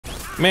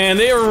Man,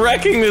 they are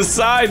wrecking this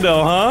side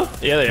though, huh?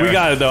 Yeah, they are. We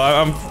got it though.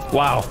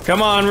 Wow.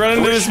 Come on, run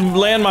into this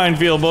landmine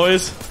field,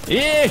 boys.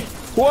 Yeah.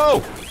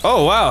 Whoa.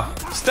 Oh wow.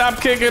 Stop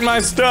kicking my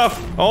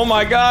stuff. Oh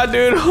my god,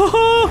 dude.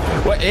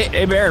 What?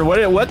 Hey, Baron. What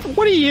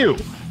are you?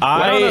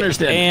 I don't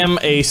understand. Am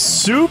a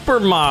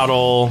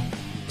supermodel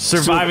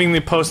surviving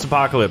the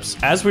post-apocalypse.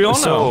 As we all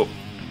know,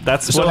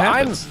 that's what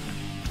happens.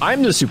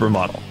 I'm the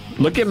supermodel.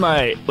 Look at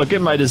my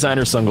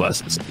designer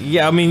sunglasses.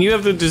 Yeah, I mean, you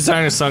have the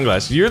designer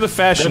sunglasses. You're the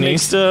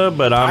fashionista,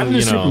 but I'm the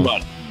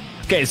supermodel.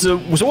 Okay, so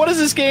what is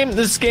this game?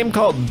 This game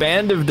called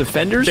Band of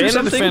Defenders or something?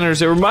 Band of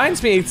Defenders. It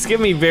reminds me, it's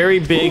giving me very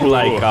big,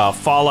 like,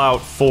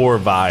 Fallout 4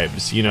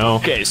 vibes, you know?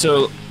 Okay,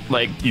 so,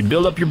 like, you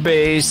build up your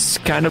base,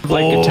 kind of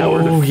like a tower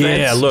defense. Oh,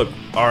 yeah, look.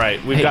 All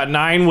right, we've got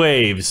 9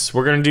 waves.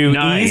 We're going to do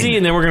easy,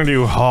 and then we're going to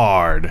do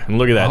hard. And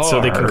look at that. So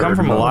they can come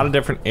from a lot of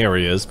different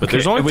areas, but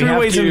there's only 3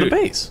 ways into the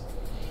base.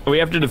 We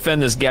have to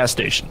defend this gas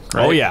station,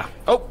 right? Oh, yeah.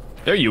 Oh,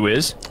 there you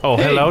is. Oh,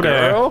 hey, hello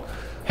girl. there.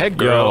 Hey,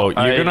 girl.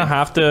 Yo, you're going to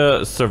have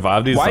to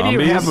survive these zombies.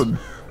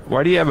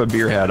 Why do you have a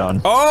beer hat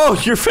on? Oh,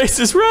 your face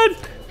is red.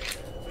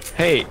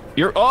 Hey,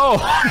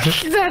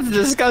 that's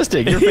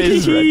disgusting. Your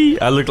face is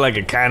red. I look like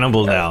a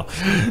cannibal now.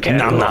 Okay.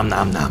 Nom, nom,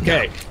 nom, nom.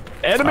 Okay.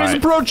 Enemies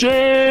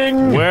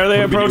approaching! Where are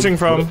they approaching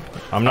from?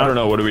 I don't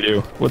know. What do we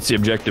do? What's the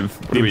objective?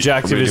 The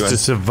objective is to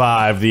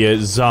survive the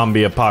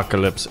zombie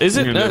apocalypse. Is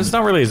it? No, it's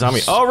not really a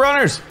zombie. Oh,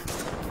 runners!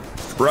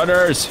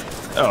 Runners!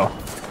 Oh.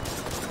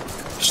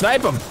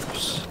 Snipe them!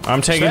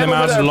 I'm taking them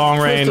out to long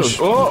range.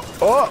 Oh!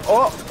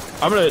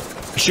 I'm gonna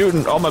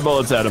shooting all my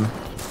bullets at them.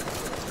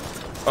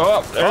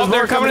 Oh,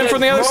 they're coming in from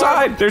the other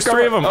side. There's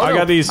 3 of them. I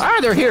got these. Ah,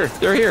 they're here.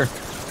 They're here.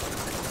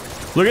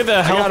 Look at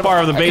the health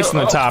bar of the base on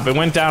the top. It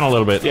went down a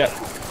little bit. Yeah.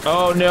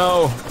 Oh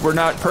no, we're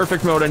not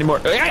perfect mode anymore.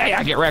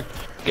 Yeah, get wrecked.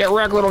 Get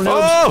wrecked, little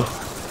noobs.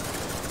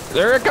 Oh!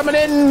 They're coming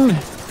in.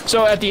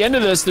 So at the end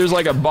of this, there's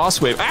like a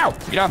boss wave. Ow!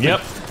 Get off me.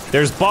 Yep.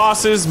 There's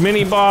bosses,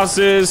 mini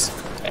bosses.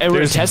 And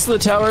there's Tesla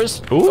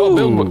towers. Ooh.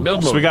 Build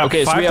mode. So we got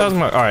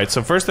 5,000. All right.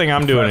 So first thing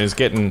I'm doing is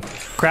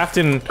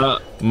crafting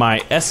my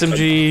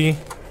SMG.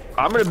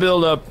 I'm gonna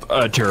build up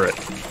a turret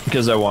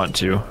because I want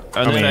to,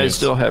 and then I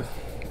still have.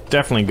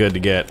 Definitely good to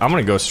get. I'm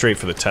gonna go straight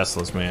for the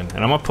Teslas, man,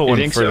 and I'm gonna put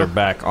one further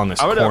back on this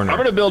corner. I'm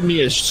gonna build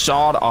me a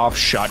sawed-off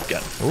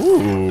shotgun.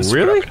 Ooh,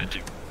 really?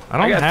 I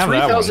don't have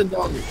that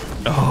one.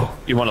 Oh,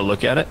 you want to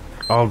look at it?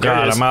 Oh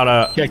god, I'm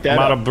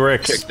out of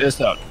bricks. Check this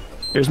out.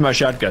 Here's my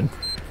shotgun.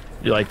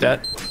 You like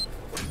that?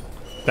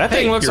 That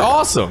thing looks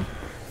awesome.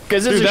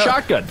 Because it's a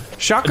shotgun.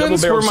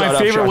 Shotguns were my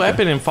favorite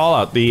weapon in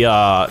Fallout. The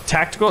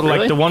tactical,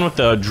 like the one with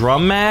the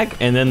drum mag,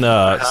 and then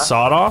the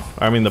sawed-off.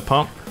 I mean the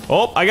pump.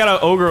 Oh, I got an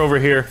ogre over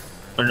here.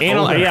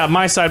 Yeah,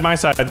 my side.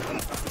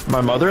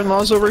 My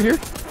mother-in-law's over here?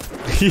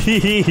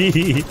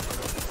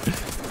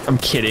 I'm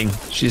kidding.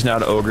 She's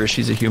not an ogre,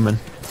 she's a human.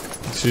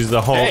 She's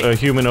the whole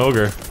human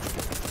ogre.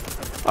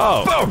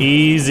 Oh, boom.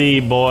 Easy,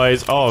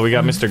 boys. Oh, we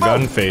got Mr.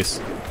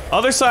 Gunface.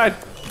 Other side.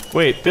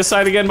 Wait, this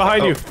side again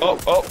behind you. Oh,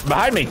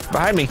 behind me.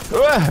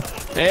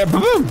 And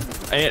boom.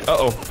 And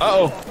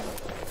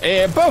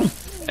And boom.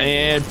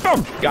 And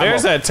boom.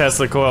 There's that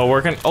Tesla coil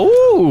working.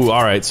 Oh,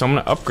 all right. So I'm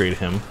gonna upgrade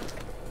him.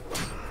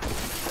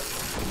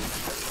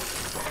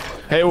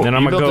 Hey, then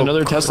I'm gonna go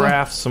another Tesla?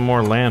 craft some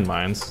more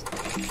landmines.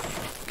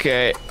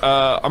 Okay,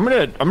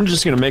 I'm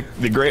just gonna make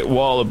the Great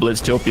Wall of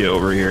Blitztopia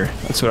over here.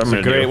 That's what I'm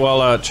gonna do. Great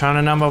Wall of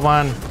China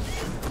 #1.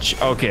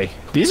 Okay,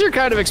 these are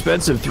kind of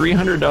expensive.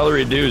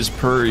 $300 dues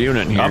per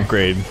unit here.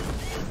 Upgrade.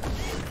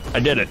 I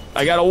did it.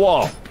 I got a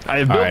wall.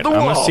 I built the wall.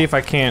 I'm gonna see if I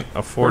can't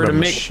afford a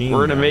machine.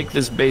 We're gonna make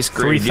this base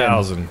great.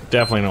 3,000.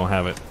 Definitely don't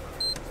have it.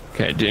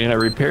 Okay, did I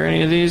repair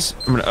any of these?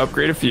 I'm gonna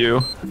upgrade a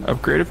few.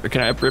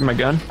 Can I upgrade my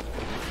gun?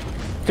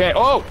 Okay.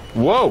 Oh,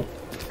 whoa!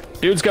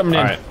 Dude's coming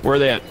in. Where are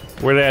they at?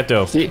 Where are they at,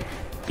 though?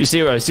 You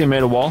see what I see? I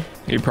made a wall.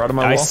 Are you proud of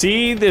my wall? I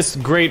see this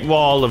Great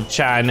Wall of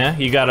China.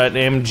 You got an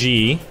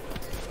MG.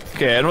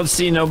 Okay, I don't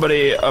see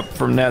nobody up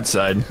from that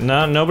side.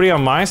 No, nobody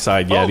on my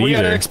side yet either. We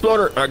got an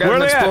exploder. I got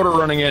an exploder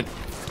running it.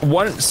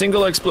 One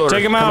single exploder.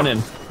 Take him out. Coming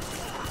in.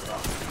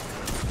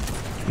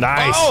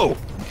 Nice. Oh,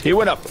 he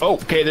went up. Oh,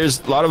 okay. There's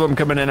a lot of them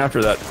coming in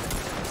after that.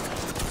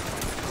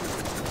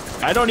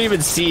 I don't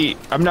even see.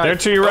 I'm not. They're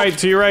to your right.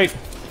 To your right.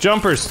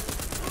 Jumpers.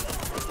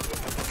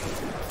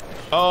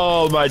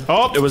 Oh my!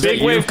 Oh, it was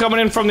big wave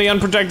coming in from the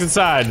unprotected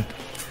side.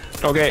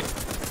 Okay,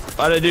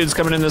 a lot of dudes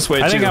coming in this way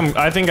too.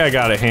 I think I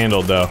got it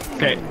handled though.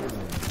 Okay,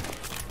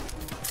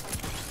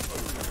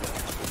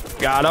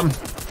 got him.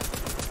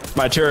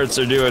 My turrets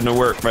are doing the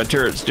work.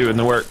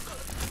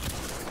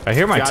 I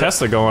hear my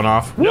Tesla going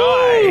off.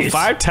 Nice.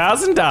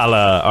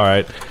 $5,000. All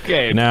right.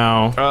 Okay.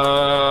 Now,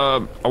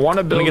 I want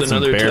to build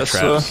another bear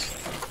Tesla. Traps.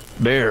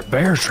 Bear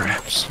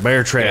traps.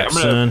 Bear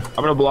traps, son. I'm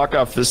gonna block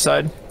off this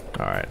side.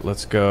 All right,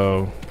 let's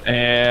go.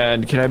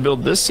 And can I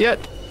build this yet?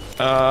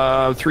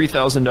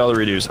 $3,000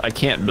 reduce. I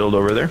can't build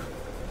over there.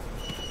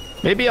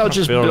 Maybe I'll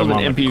just build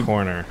an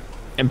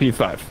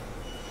MP5.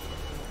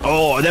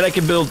 Oh, and then I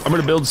can build. I'm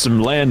gonna build some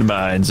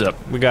landmines up.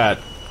 We got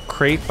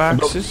crate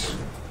boxes.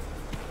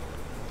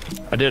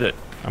 I did it.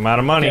 I'm out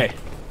of money. Okay.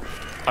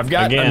 I've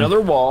got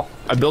another wall.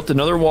 I built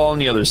another wall on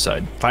the other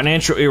side.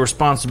 Financial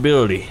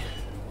irresponsibility.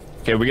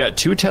 Okay, we got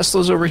 2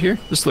 Teslas over here.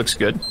 This looks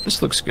good.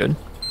 This looks good.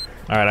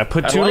 All right, I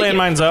put 2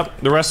 landmines up.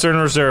 The rest are in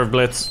reserve,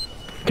 Blitz.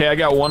 Okay, I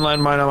got 1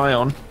 landmine on my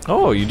own.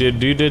 Oh, you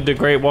did the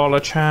Great Wall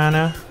of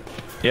China.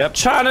 Yep.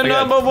 China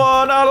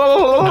 #1.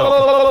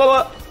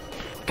 No.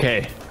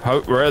 Okay,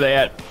 where are they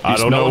at? I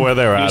don't know where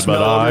they're at,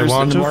 but I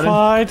want to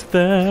fight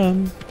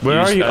them. Where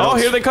are you? Oh,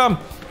 here they come.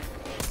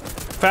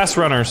 Fast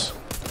runners.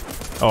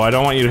 Oh, I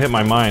don't want you to hit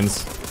my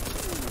mines.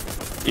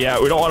 Yeah,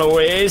 we don't want to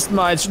waste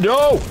mines.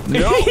 No!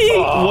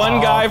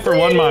 One guy for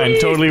 1 mine.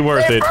 Totally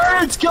worth it.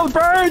 Birds! Kill the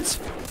birds!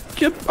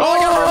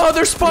 Oh,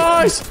 they're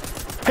spies!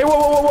 Hey,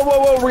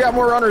 whoa, we got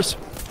more runners.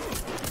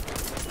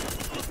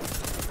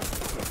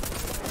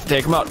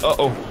 Take them out.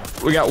 Uh-oh.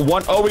 We got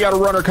one. Oh, we got a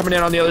runner coming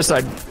in on the other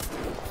side.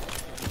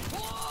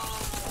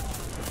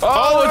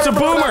 Oh, it's a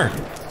boomer!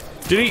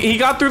 He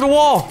got through the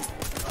wall.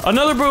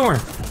 Another boomer.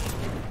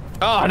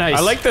 Oh, nice. I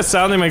like the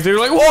sound they make. They're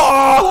like,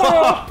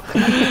 whoa!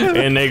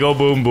 And they go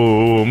boom,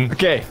 boom.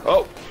 Okay.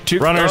 Oh, 2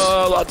 runners.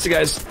 Lots of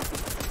guys.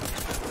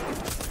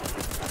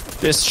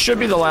 This should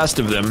be the last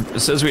of them.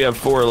 It says we have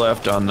 4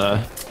 left on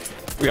the...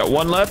 We got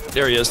 1 left.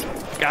 There he is.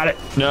 Got it.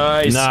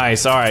 Nice.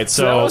 Nice. All right.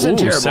 So,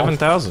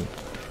 7,000.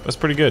 That's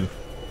pretty good.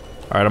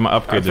 All right, I'm gonna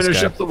upgrade this guy.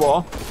 Finish up the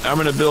wall. I'm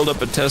gonna build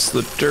up a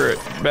Tesla turret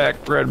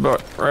back right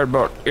about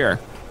here.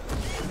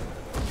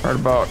 Right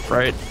about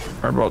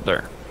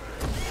there.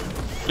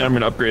 And I'm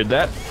gonna upgrade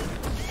that.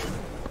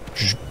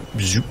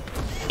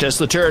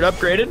 Tesla turret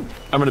upgraded.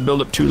 I'm gonna build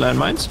up 2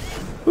 landmines.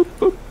 Boop,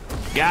 boop.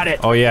 Got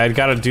it. Oh yeah, I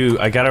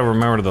gotta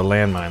remember the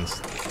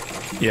landmines.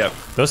 Yep.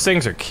 Those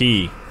things are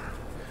key.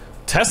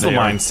 Tesla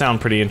mines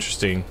sound pretty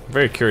interesting.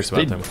 Very curious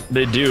about them.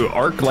 They do.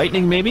 Arc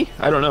lightning, maybe?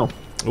 I don't know.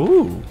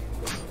 Ooh.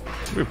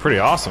 That'd be pretty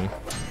awesome.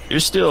 You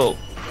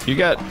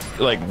got,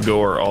 like,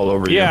 gore all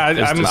over you. Yeah,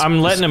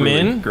 I'm letting them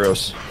in.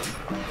 Gross.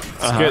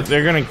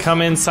 They're gonna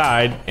come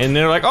inside, and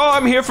they're like, oh,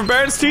 I'm here for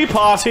Baron's Tea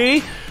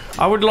Party.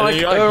 I would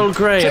like Earl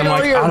Grey. I'm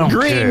like, I don't care.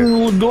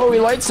 Green glowy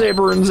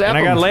lightsaber and zap And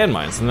I got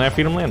landmines, and then I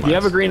feed them landmines. You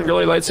have a green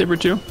glowy lightsaber,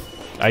 too?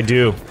 I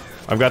do.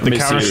 I've got the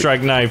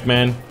Counter-Strike knife,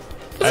 man.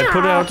 I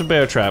put it out to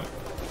bear trap.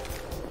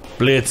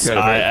 Blitz,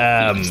 I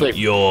am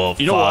your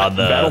father. You know what?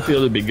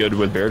 Battlefield would be good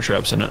with bear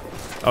traps in it.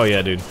 Oh,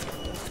 yeah, dude.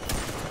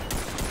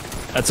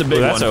 That's a big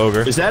one. That's an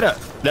ogre. Is that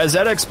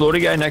an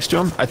exploding guy next to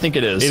him? I think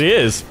it is. It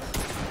is.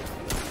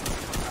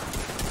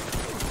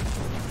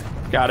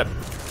 Got it.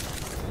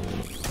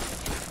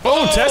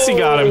 Oh, Tessie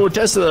got him. Oh,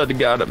 Tesla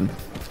got him.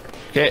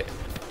 Okay,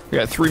 we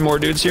got 3 more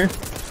dudes here.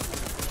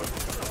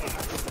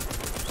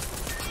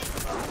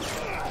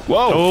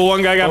 Whoa. Oh,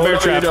 1 guy got bear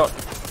trapped.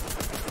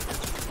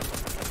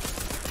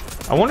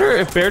 I wonder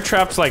if bear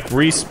traps like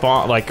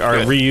respawn, like are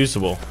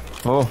reusable.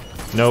 Oh.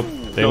 Nope.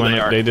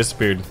 They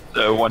disappeared.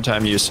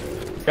 One-time use.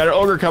 Got an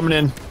ogre coming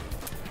in.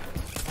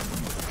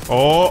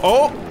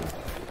 Oh.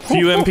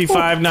 Few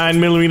MP5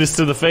 9mm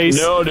to the face.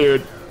 No,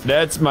 dude.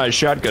 That's my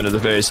shotgun to the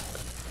face.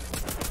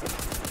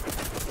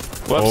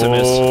 Whoops, I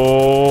missed.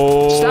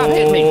 Stop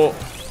hitting me.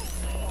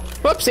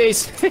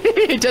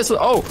 Whoopsies. Tesla.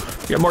 Oh,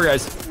 we got more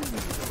guys.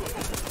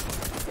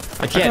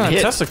 I can't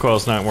hit. Tesla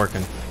coil's not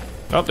working.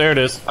 Oh, there it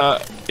is.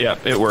 Yeah,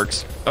 it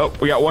works. Oh,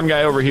 we got 1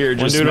 guy over here.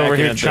 One dude over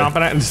here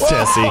chomping at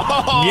Tessie.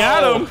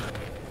 Got him.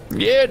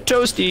 Yeah,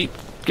 toasty.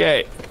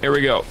 Okay, here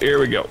we go.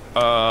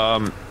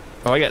 Oh,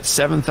 I got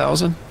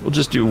 7,000. We'll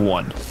just do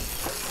 1.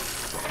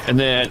 And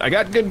then I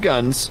got good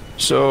guns,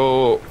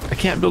 so I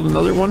can't build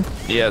another one.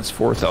 Yeah, it's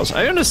 4,000.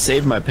 I'm gonna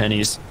save my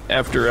pennies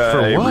after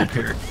I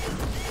repair.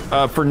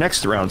 For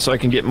next round, so I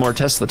can get more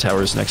Tesla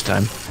towers next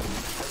time.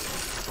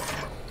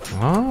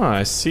 Ah,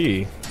 I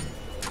see.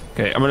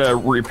 Okay, I'm gonna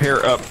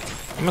repair up.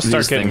 I'm gonna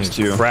start getting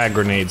frag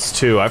grenades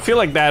too. I feel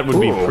like that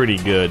would be pretty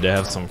good to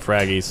have some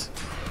fraggies.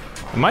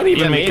 I might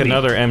even make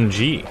another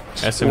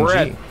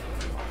SMG.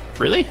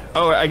 Really?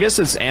 Oh, I guess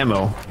it's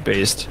ammo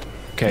based.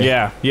 Okay.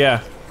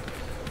 Yeah.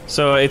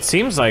 So it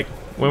seems like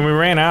when we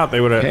ran out, they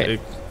would have. Okay.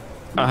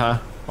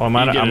 Oh, I'm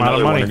out of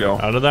money.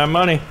 Out of that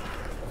money.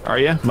 Are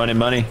you?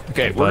 Money.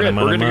 Okay, we're good.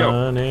 We're good to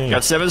go.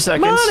 Got 7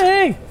 seconds.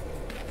 Money.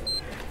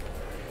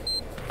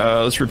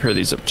 Let's repair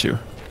these up too.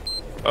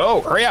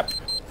 Oh, hurry up!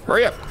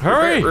 Hurry!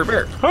 Hurry!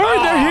 Repair. They're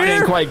here! I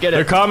didn't quite get it.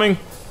 They're coming.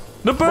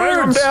 The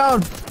birds!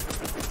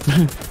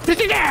 Bring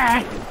them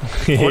down. I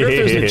wonder if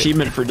there's an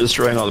achievement for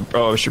destroying all the...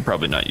 Oh, I should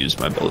probably not use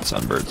my bullets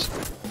on birds.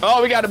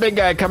 Oh, we got a big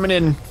guy coming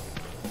in.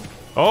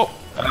 Oh,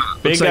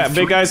 big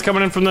guy's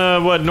coming in from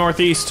the,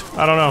 northeast?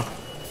 I don't know.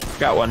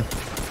 Got one.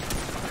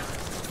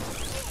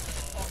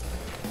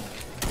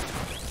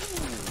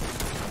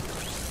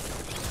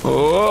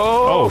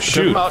 Oh,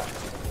 shoot.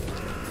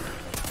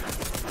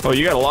 Oh,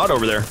 you got a lot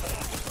over there.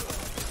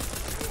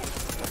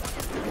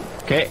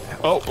 Okay.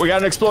 Oh, we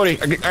got an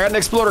exploding. I got an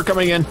exploder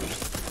coming in.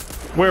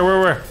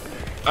 Where?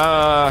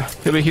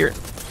 He'll be here.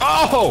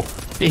 Oh!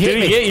 Did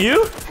he get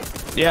you?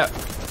 Yeah.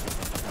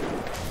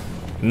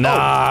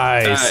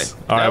 Nice.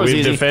 All right,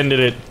 we've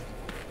defended it.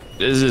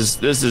 This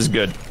is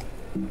good.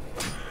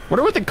 What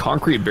are with the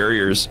concrete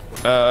barriers?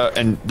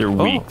 And they're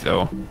weak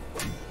though.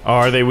 Oh,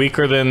 are they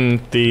weaker than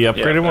the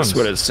upgraded ones? That's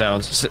what it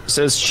sounds. It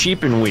says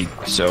cheap and weak,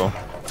 so.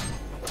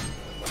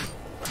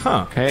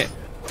 Huh. Okay.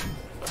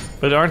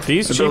 But aren't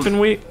these cheap and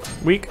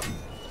weak?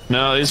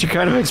 No, these are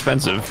kind of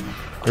expensive.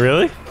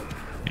 Really?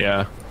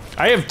 Yeah.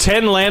 I have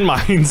 10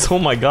 landmines. Oh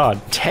my god.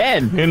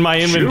 10? In my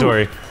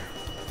inventory. Shoot.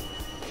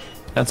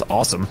 That's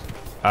awesome.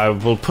 I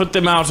will put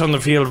them out on the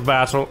field of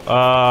battle.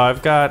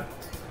 I've got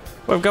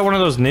one of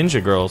those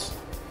ninja girls.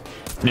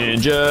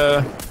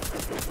 Ninja.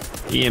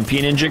 EMP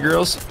ninja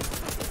girls?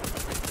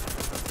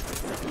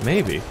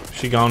 Maybe.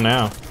 She gone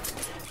now.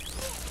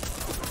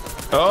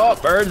 Oh,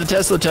 I heard the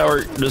Tesla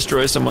tower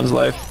destroy someone's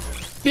life.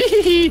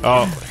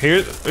 Oh,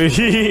 here.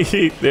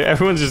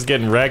 Everyone's just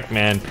getting wrecked,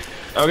 man.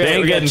 Okay, they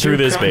ain't getting through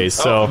this base,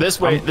 so. This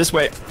way, this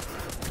way.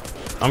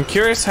 I'm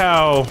curious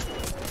how.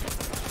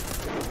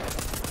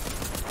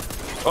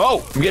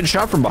 Oh, I'm getting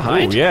shot from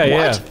behind. Ooh, yeah,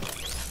 yeah.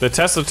 The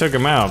Tesla took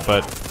him out,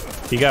 but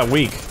he got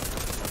weak.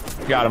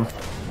 Got him.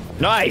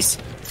 Nice.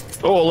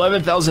 Oh,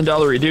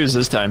 $11,000 reduce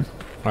this time.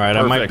 All right,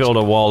 I might build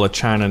a wall of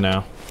China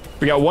now.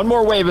 We got one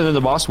more wave and then the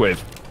boss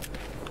wave.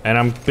 And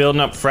I'm building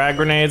up frag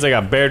grenades. I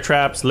got bear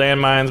traps,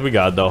 landmines. We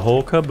got the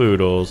whole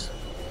caboodles.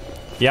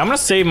 Yeah, I'm gonna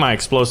save my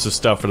explosive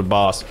stuff for the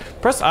boss.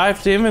 Press I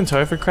to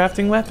inventory for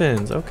crafting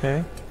weapons.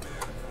 Okay.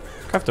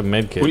 Craft a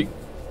med kit.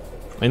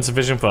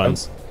 Insufficient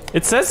funds.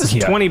 It says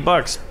it's 20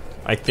 bucks,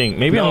 I think.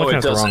 Maybe I'm looking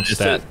at the wrong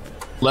stat.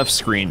 Left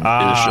screen.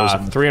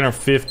 Ah,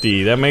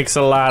 350. That makes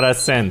a lot of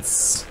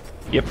sense.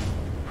 Yep.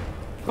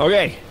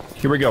 Okay,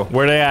 here we go.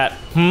 Where they at?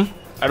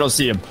 I don't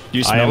see him. Do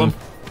you smell him?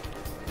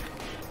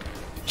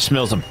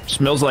 Smells him.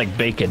 Smells like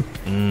bacon.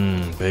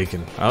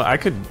 Bacon.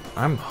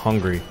 I'm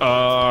hungry.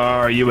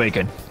 Are you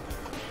bacon?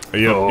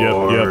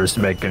 Yep.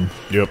 Bacon.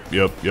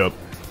 Yep.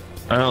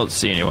 I don't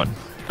see anyone.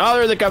 Oh,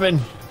 there they coming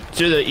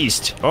to the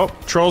east. Oh,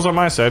 trolls on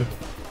my side.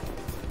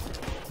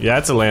 Yeah,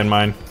 it's a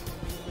landmine.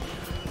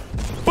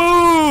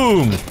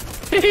 Boom!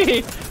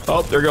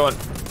 Oh, they're going.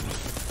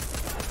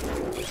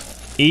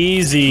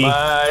 Easy.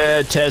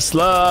 My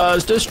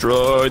Tesla's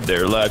destroyed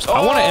their lives.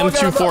 I want an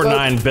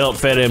M249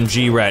 belt-fed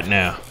MG right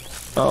now.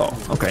 Oh,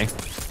 okay.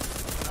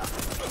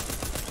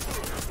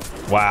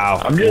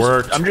 Wow,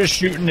 I'm just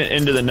shooting it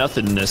into the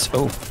nothingness.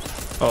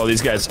 Oh,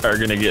 these guys are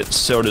gonna get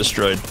so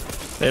destroyed.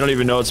 They don't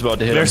even know it's about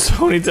to hit them. There's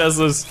so many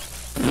Teslas.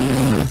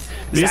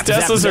 These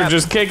Teslas are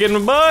just kicking the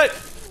butt.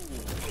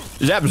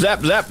 Zap,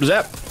 zap, zap,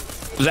 zap.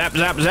 Zap,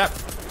 zap, zap.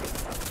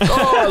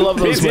 Oh, I love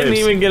those waves. They didn't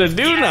even get to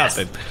do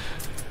nothing.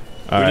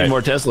 We need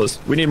more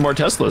Teslas. We need more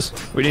Teslas.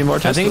 We need more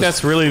Teslas. I think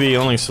that's really the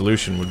only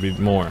solution would be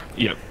more.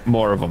 Yep,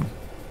 more of them.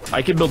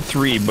 I could build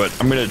 3, but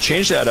I'm going to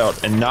change that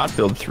out and not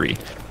build 3.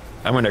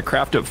 I'm going to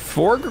craft up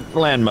 4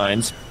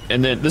 landmines,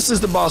 and then this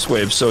is the boss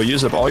wave, so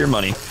use up all your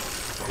money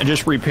and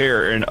just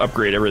repair and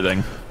upgrade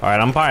everything. All right,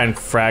 I'm buying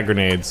frag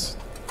grenades.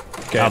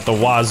 Out the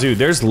wazoo.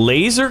 There's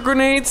laser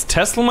grenades?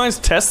 Tesla mines?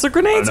 Tesla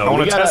grenades? I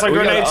want a Tesla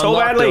grenade so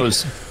badly.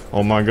 Those.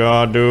 Oh my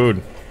god,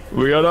 dude.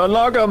 We gotta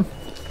unlock them.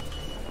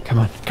 Come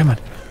on, come on.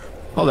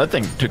 Oh, that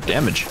thing took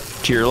damage.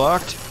 Tier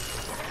locked.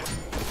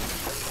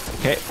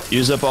 Okay,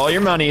 use up all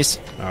your monies.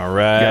 All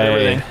right. Got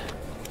everything.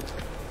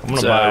 I'm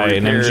gonna buy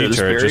an MG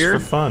turret just for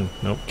fun.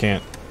 Nope,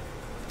 can't.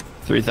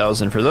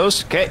 3,000 for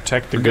those. Okay,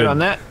 protect the good on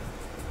that.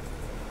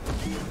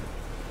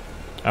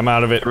 I'm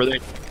out of it.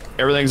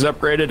 Everything's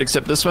upgraded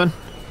except this one.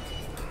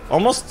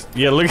 Almost,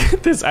 yeah, look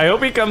at this. I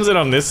hope he comes in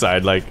on this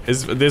side. Like,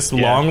 is this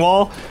long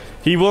wall?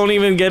 He won't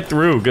even get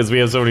through because we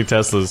have so many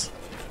Teslas.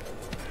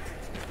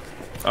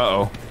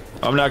 Uh-oh.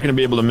 I'm not going to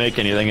be able to make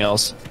anything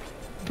else.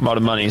 I'm out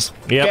of monies.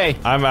 Yep, okay.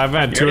 I've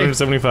had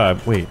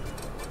 275. Wait.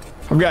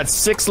 I've got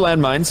 6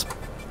 landmines.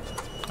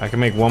 I can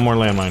make one more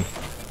landmine.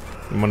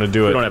 I'm going to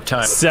do it. You don't have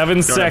time.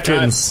 7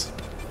 seconds.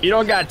 You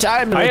don't got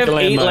time to make the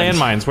landmines. I have 8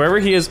 landmines. Wherever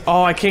he is.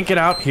 Oh, I can't get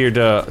out here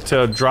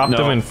to drop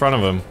them in front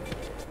of him.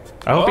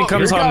 I hope he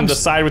comes on the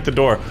side with the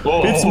door.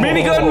 It's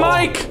Minigun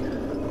Mike!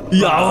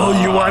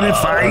 Yo, you wanna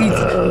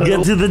fight?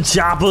 Get to the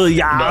chopper,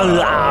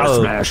 yo!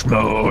 Smash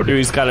mode. Dude,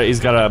 he's got a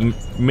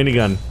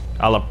minigun,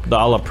 a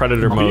la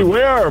Predator mode.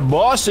 Beware,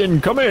 boss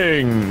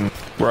incoming!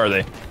 Where are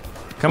they?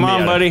 Come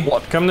on, buddy.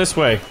 Come this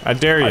way. I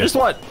dare you. I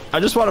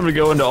just want him to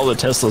go into all the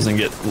Teslas and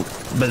get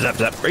zap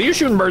zap. Are you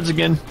shooting birds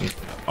again?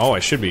 Oh, I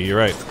should be. You're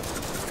right.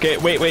 Okay,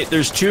 wait.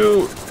 There's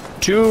two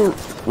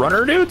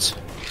runner dudes?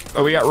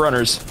 Oh, we got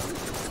runners.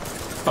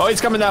 Oh,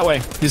 he's coming that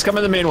way. He's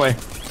coming the main way.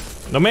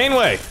 The main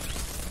way.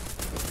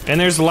 And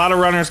there's a lot of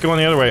runners going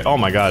the other way. Oh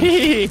my god.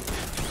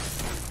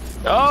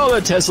 Oh,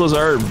 the Teslas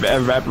are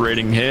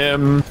evaporating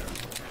him.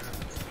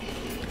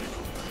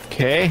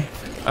 Okay.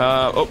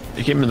 Oh,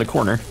 he came in the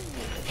corner.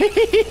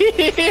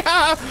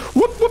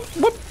 Whoop, whoop,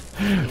 whoop.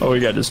 Oh, he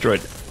got destroyed.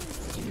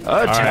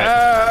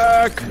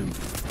 Attack!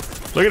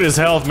 Right. Look at his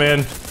health,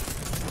 man.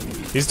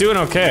 He's doing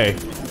okay.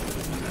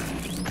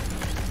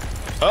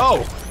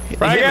 Oh!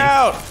 Frag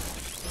out!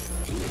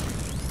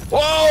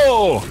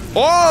 Whoa!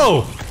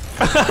 Whoa!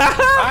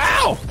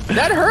 Ow!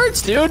 That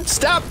hurts, dude.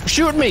 Stop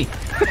shooting me.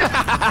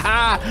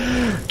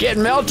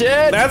 Getting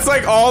melted. That's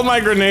like all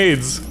my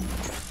grenades.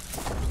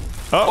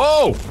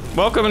 Oh. Whoa!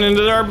 Welcome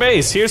into our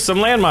base. Here's some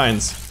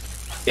landmines.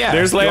 Yeah.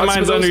 There's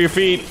landmines under your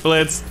feet,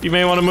 Blitz. You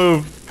may want to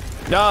move.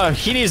 No,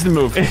 he needs to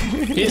move.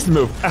 He needs to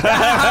move.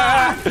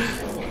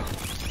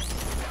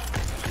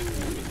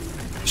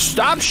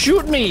 Stop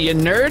shooting me, you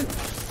nerd.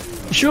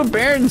 Shoot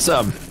Baron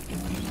some.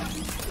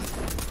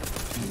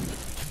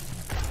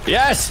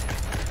 Yes.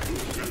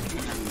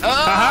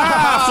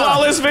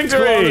 Flawless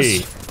victory.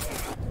 Flawless.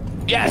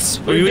 Yes.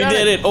 We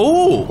did it.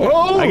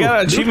 Oh, I got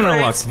an achievement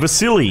unlocked.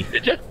 Vasily.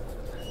 Did you?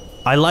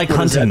 I like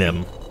hunting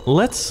them.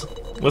 Let's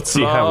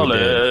see how we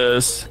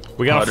did.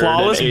 We got a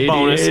flawless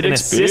bonus, an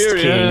assist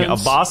king, a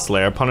boss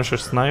slayer, punisher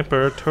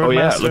sniper, turn Oh yeah,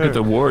 master. look at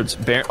the wards.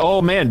 Baron,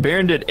 oh man,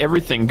 Baron did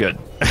everything good.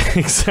 I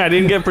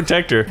didn't get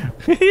protector.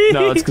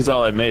 No, that's because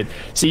all I made.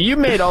 See, you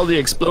made all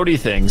the explodey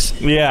things.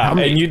 Yeah,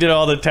 and you did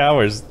all the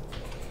towers.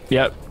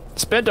 Yep.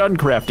 Spent on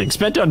crafting,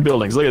 spent on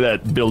buildings. Look at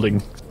that building.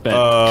 Spent.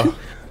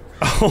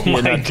 Oh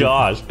my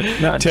gosh.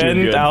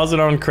 10,000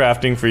 on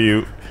crafting for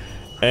you.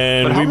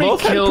 And we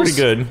both had pretty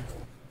good.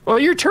 Well,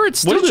 your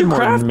turret's still What did you more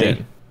craft than me.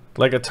 it?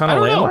 Like a ton of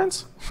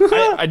landmines?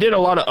 I did a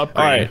lot of upgrading.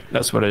 Alright.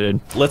 That's what I did.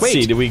 Let's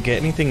see, did we get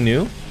anything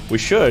new? We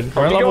should.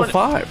 We're at level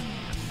 5.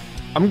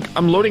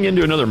 I'm loading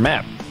into another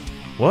map.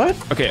 What?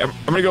 Okay, I'm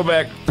gonna go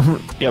back.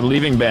 Yeah, I'm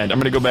leaving band. I'm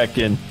gonna go back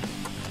in.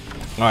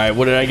 Alright,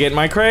 what did I get in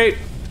my crate?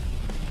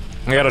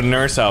 I got a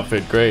nurse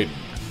outfit, great.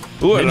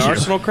 Ooh, an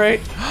arsenal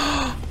crate?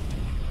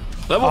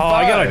 Level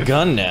 5. I got a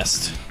gun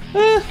nest.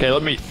 Okay,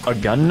 a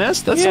gun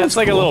nest? That sounds it's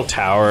like cool. a little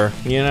tower,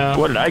 you know?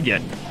 What did I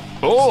get?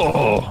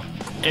 Oh,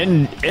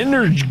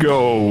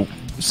 Energo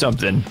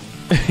something.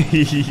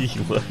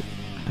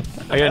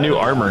 I got new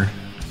armor.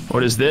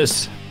 What is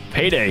this?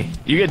 Payday.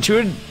 You get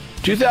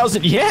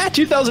 2,000. Yeah,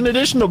 2,000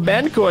 additional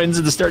band coins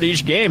at the start of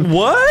each game.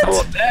 What? How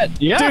about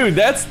that? Yeah. Dude,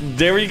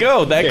 there we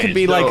go. That could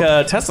be like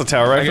a Tesla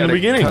tower right from the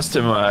beginning.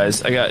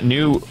 Customize. I got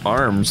new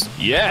arms.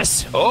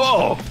 Yes.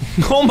 Oh.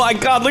 Oh my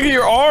god, look at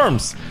your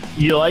arms.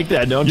 You like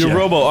that, don't you? Your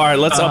robo. All right,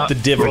 let's up the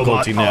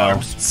difficulty now.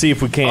 arms. See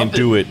if we can't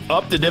do it.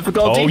 Up the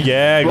difficulty? Oh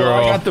yeah, girl.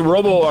 Well, I got the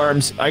robo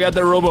arms.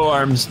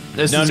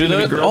 This Now is do gonna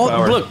be the, girl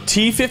power. look,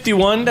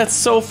 T51, that's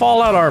so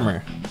Fallout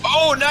armor.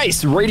 Oh,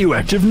 nice.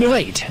 Radioactive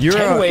night. You're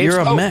 10 waves. you're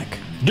a mech.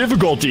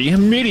 Difficulty,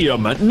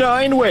 medium,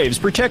 9 waves.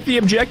 Protect the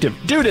objective.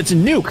 Dude, it's a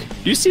nuke.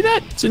 Do you see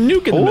that? It's a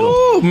nuke in the middle.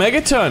 Ooh,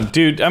 Megaton.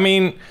 Dude, I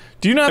mean,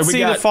 do you not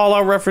see the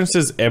Fallout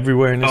references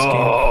everywhere in this game?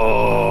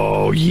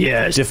 Oh,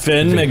 yes.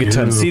 Defend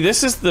Megaton. See,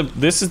 this is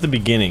the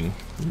beginning.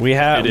 We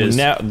have It is.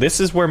 now. This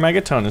is where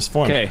Megaton is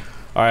formed. Okay.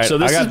 All right. So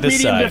this I got is this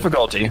medium side.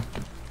 difficulty.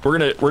 We're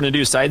gonna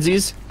do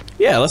sidesies.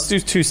 Yeah, let's do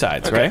 2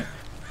 sides, right?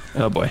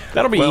 Oh boy.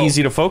 That'll be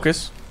easy to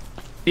focus.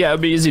 Yeah,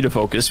 it'll be easy to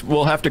focus.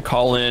 We'll have to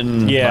call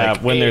in. Yeah,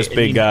 like, when there's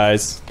big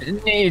guys.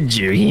 Need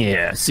you?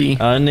 Yeah. See.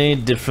 I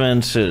need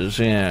defenses.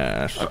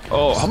 Yes.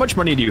 Oh, how much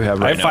money do you have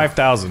right now? I have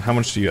 5,000. How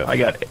much do you have? I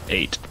got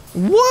 8.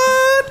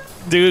 What?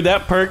 Dude,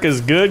 that perk is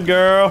good,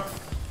 girl.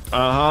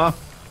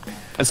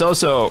 It's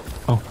also.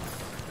 Oh,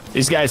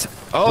 these guys.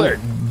 Oh, they're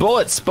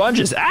bullet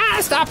sponges. Ah,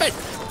 stop it!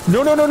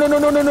 No!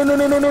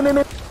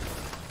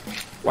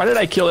 Why did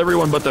I kill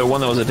everyone but the one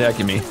that was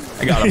attacking me?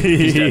 I got him.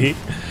 He's dead.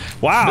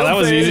 Wow, Build that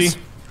was phase. easy.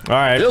 All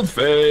right. Build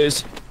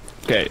phase.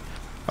 Okay.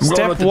 I'm going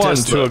Step with the 1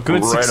 Tesla to a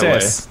good right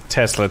success.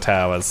 Tesla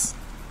towers.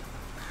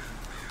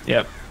 Away.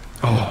 Yep.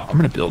 Oh, I'm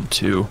gonna build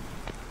 2.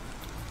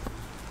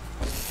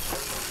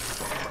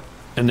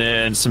 And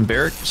then some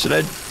Barrack. Should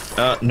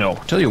I? No.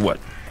 Tell you what.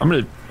 I'm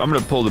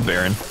gonna pull the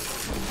Baron.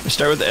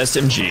 Start with the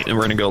SMG, and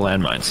we're gonna go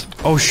landmines.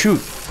 Oh shoot,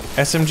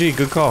 SMG,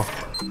 good call.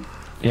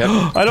 Yep.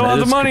 I don't have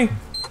the money.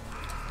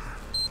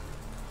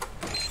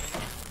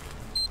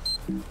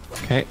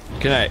 Okay.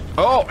 Can I?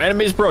 Oh,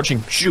 enemies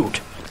approaching.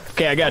 Shoot.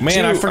 Okay, I got 2.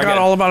 Man, I forgot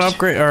all about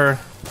upgrade. Or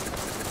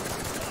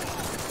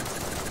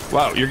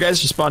wow, your guys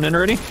just spawned in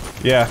already?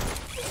 yeah,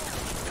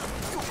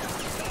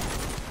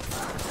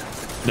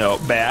 No,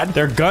 bad.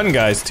 they're gun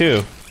guys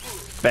too.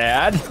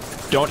 Bad.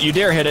 Don't you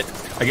dare hit it.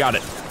 I got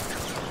it.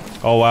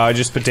 Oh wow, I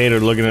just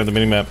potatoed looking at the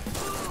minimap.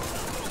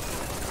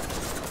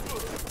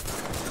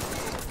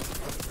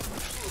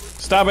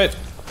 Stop it.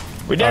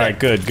 We did All it. right,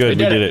 good, we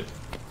did it.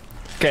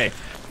 Okay,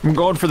 I'm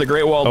going for the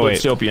Great Wall of Oh, wait.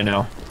 Blitzdopia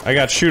now. I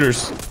got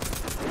shooters.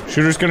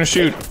 Shooters gonna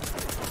shoot.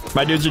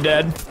 My dudes are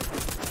dead.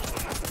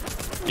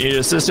 You need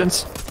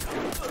assistance?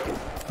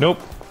 Nope.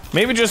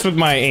 Maybe just with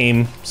my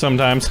aim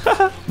sometimes.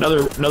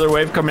 Another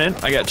wave coming in.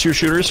 I got 2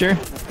 shooters here.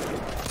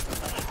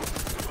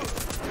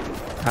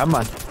 Come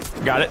on.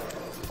 Got it.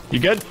 You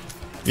good?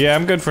 Yeah,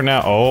 I'm good for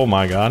now. Oh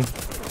my god.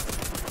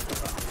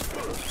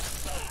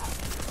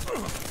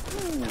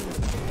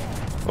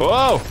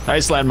 Whoa!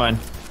 Nice landmine.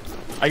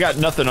 I got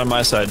nothing on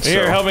my side.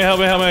 Here, so. help me.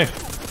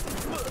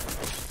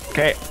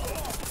 Okay.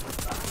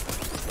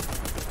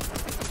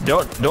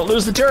 Don't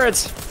lose the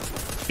turrets.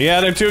 Yeah,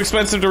 they're too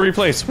expensive to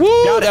replace. Woo!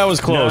 Got it. That was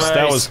close.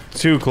 That Nice. was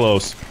too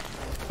close.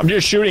 I'm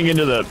just shooting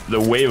into the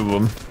wave of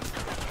them.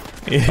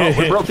 Oh,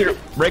 we broke through.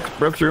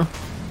 Broke through.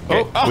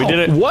 Okay. Oh, we did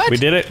it. What? We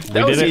did it.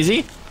 That was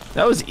easy.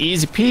 That was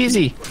easy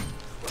peasy.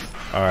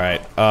 All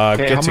right.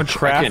 Okay, Get how to much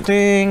I can-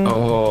 crafting.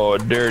 Oh,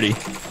 dirty.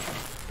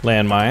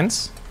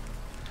 Landmines.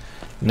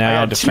 Now I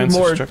got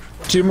defensive structure.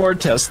 2 more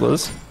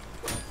Teslas.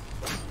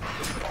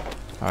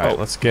 Alright,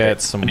 let's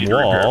get some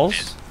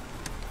walls.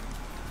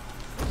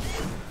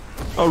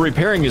 Oh,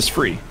 repairing is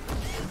free.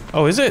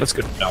 Oh, is it? That's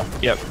good to know.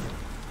 Yep.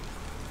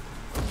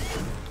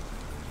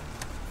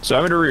 So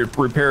I'm gonna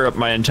repair up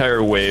my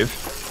entire wave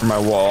for my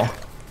wall.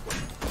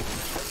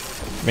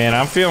 Man,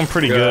 I'm feeling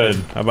pretty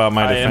good about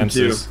my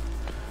defenses.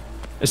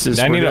 This is.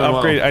 I need to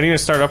upgrade. Well. I need to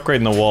start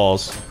upgrading the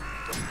walls.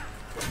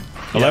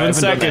 11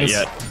 seconds.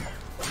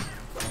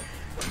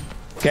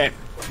 Okay.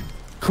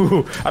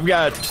 I've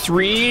got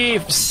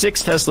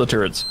 6 Tesla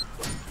turrets.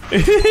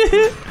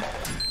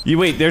 You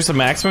wait. There's a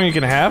maximum you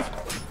can have?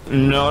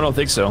 No, I don't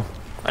think so.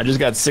 I just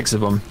got 6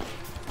 of them.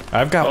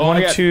 I've got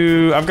one,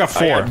 two. I've got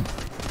 4.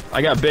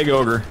 I got big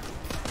ogre.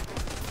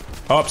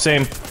 Oh,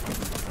 same.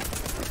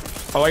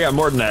 Oh, I got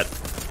more than that.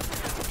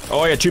 Oh,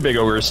 I got 2 big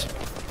ogres.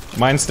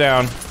 Mine's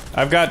down.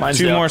 I've got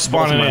 2 more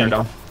spawning in.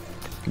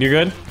 You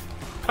good?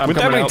 With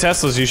that many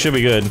Teslas, you should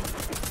be good.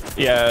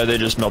 Yeah, they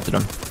just melted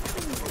them.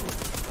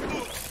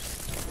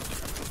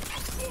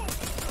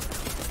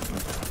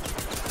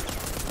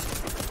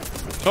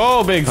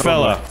 Oh, big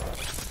fella.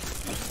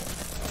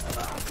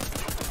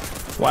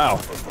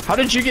 Wow. How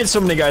did you get so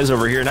many guys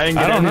over here and I didn't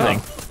get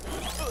anything?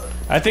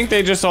 I think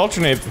they just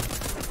alternate.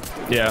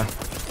 Yeah.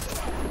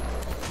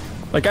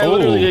 Like, I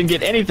literally didn't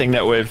get anything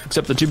that wave,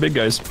 except the 2 big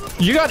guys.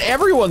 You got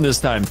everyone this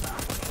time.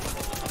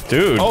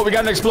 Dude. Oh, we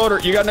got an exploder.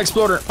 You got an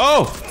exploder.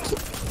 Oh!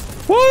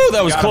 Woo,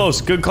 that was close.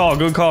 Good call,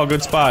 good call,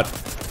 good spot.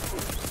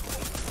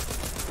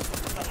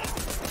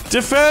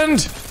 Defend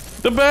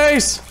the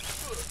base!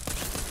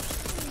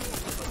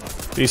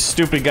 These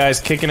stupid guys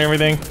kicking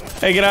everything.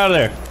 Hey, get out of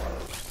there.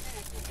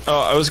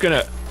 Oh, I was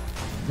gonna...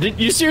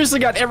 You seriously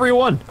got every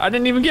one? I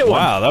didn't even get one.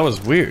 Wow, that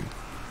was weird.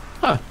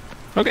 Huh.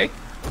 Okay.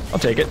 I'll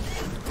take it.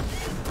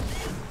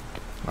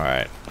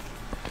 Alright.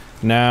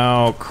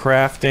 Now,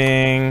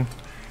 crafting...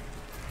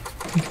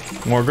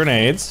 more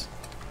grenades.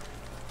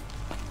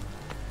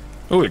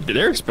 Oh,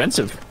 they're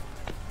expensive.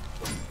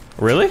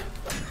 Really?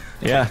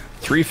 Yeah,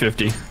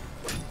 350.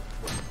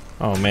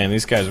 Oh man,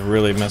 these guys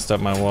really messed up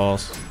my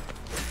walls.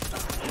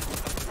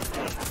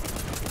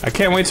 I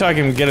can't wait till I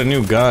can get a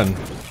new gun.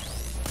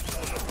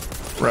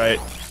 Right.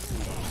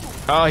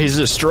 Oh, he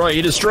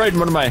destroyed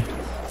one of my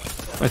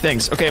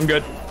things. Okay, I'm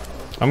good.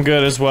 I'm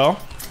good as well.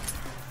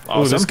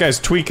 Awesome. Ooh, this guy's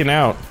tweaking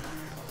out.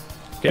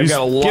 Okay, I've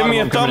got a lot give me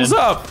of a them thumbs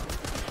up!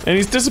 And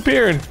he's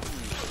disappearing.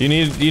 You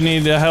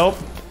need help?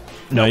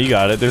 No, you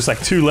got it. There's like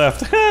 2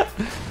 left.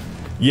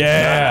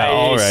 Yeah, nice.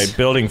 Alright,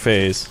 building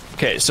phase.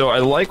 Okay, so I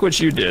like what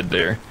you did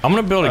there. I'm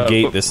gonna build a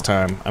gate this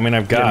time. I mean,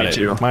 I've got it.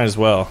 Too. Might as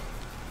well.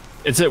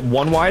 Is it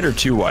 1 wide or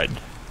 2 wide?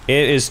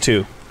 It is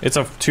 2. It's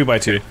a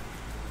 2x2.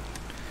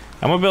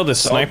 I'm gonna build a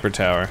sniper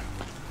tower.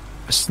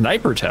 A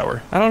sniper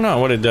tower? I don't know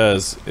what it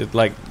does. It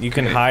like you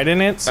can hide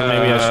in it, so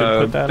maybe I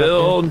should put that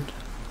up here.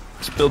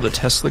 Let's build a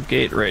Tesla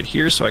gate right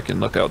here so I can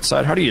look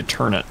outside. How do you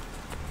turn it?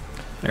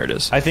 There it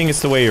is. I think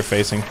it's the way you're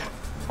facing.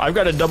 I've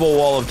got a double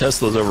wall of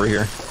Teslas over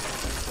here.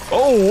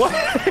 Oh, what?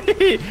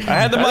 I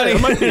had the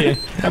money.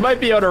 I might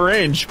be out of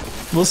range.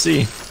 We'll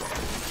see.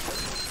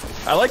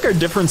 I like our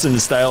difference in the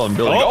style and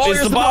building. Oh,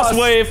 it's the boss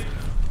wave.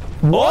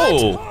 What?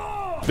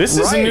 Oh, this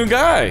is a new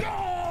guy.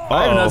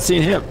 I have not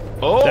seen him.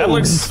 Oh, that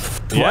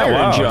looks.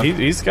 Yeah, wow.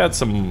 He's got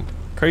some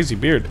crazy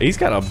beard. He's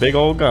got a big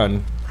old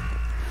gun.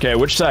 Okay,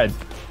 which side?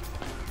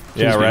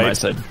 Please yeah, right. My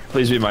side.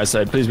 Please be my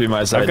side. Please be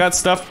my side. I've got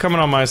stuff coming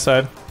on my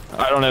side.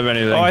 I don't have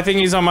anything. Oh, I think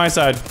he's on my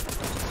side.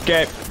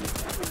 Okay.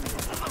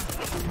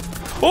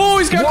 Oh,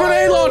 he's got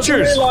grenade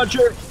launchers! Grenade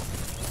launcher.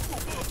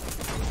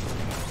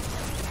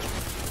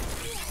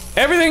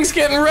 Everything's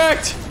getting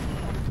wrecked!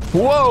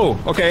 Whoa,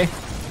 okay.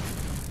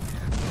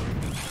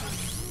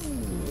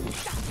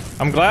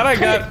 I'm glad I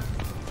got...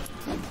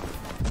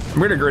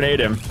 I'm gonna grenade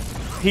him.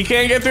 He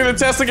can't get through the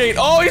Tesla gate.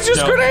 Oh, he's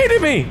just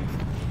grenaded me!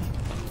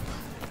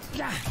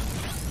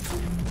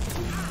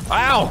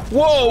 Ow!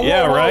 Whoa!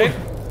 Yeah, whoa, right?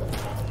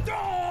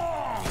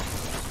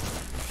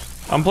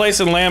 I'm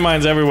placing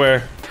landmines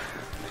everywhere.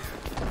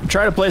 I'm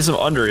trying to place them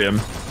under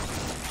him.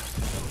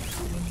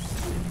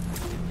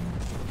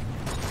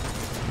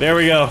 There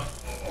we go.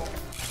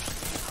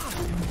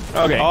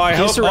 Okay,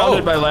 he's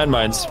surrounded by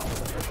landmines.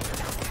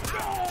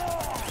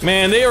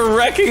 Man, they are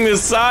wrecking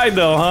this side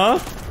though, huh?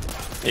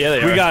 Yeah,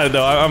 they are. We got it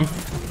though. I'm...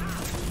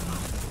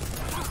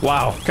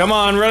 Wow. Come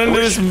on, run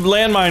into this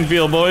landmine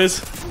field, boys.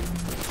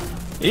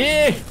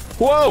 Yeah!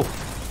 Whoa!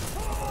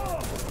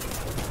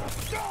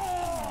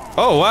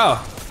 Oh,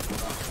 wow.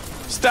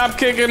 Stop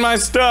kicking my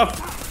stuff.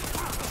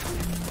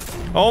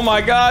 Oh my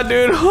god,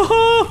 dude.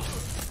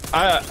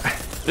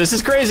 This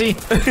is crazy.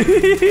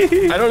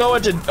 I don't know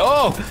what to...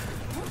 Oh!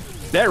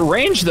 That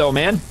range, though,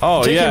 man.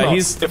 Oh, yeah,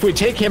 he's... If we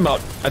take him out,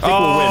 I think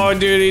we'll win. Oh,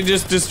 dude, he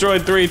just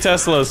destroyed 3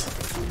 Teslas.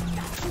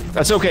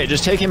 That's okay,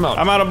 just take him out.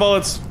 I'm out of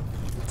bullets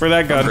for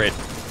that gun. Oh, great.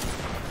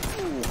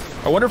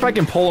 I wonder if I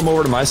can pull him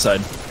over to my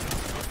side.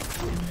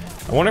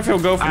 I wonder if he'll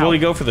go for... Will he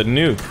go for the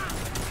nuke?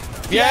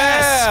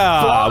 Yes!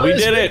 Yeah! We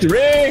did it!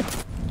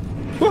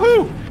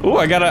 Woohoo! Ooh,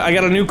 I got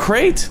a new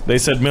crate. They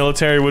said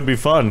military would be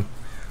fun.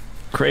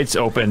 Crates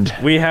opened.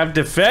 We have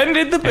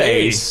defended the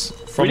base.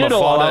 from the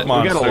Fallout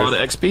monster. We got a lot of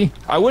XP.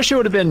 I wish it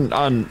would have been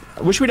on.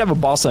 I wish we'd have a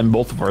boss on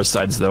both of our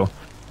sides, though.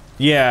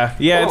 Yeah,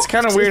 it's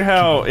kind of weird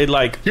how it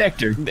like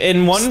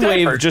in one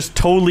wave just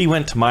totally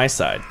went to my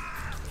side.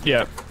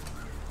 Yeah.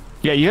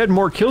 Yeah, you had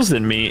more kills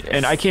than me,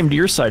 and I came to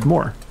your side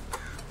more.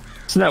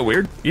 Isn't that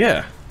weird?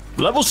 Yeah.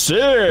 Level 6!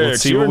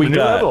 Let's see what we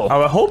got. Level.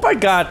 I hope I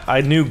got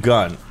a new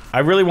gun. I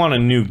really want a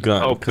new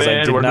gun. Oh,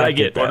 man, what did I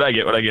get? What did I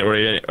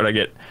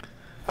get?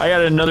 I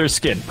got another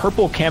skin.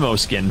 Purple camo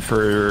skin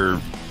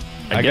for,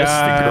 I guess,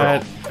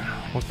 the girl.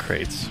 What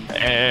crates?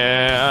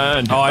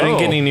 And... I didn't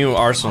get any new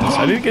arsenals.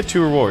 I did get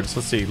 2 rewards.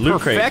 Let's see. Loot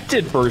crate.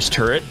 Perfected burst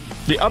turret.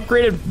 The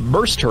upgraded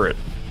burst turret.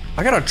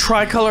 I got a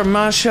tricolor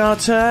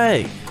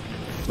machete.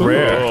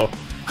 Rare.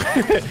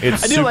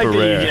 It's super like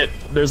rare.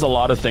 There's a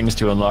lot of things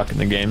to unlock in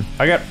the game.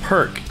 I got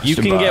perk. You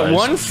can get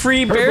 1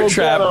 free bear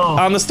trap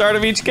on the start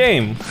of each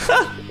game.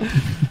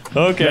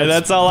 Okay,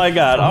 that's all I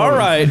got. All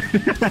right.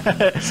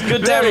 It's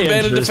good to have a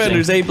band of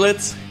defenders, eh,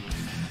 Blitz?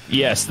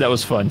 Yes, that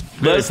was fun.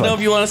 Let us know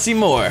if you want to see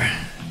more.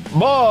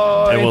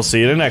 Bye. And we'll see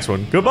you in the next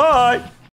one. Goodbye.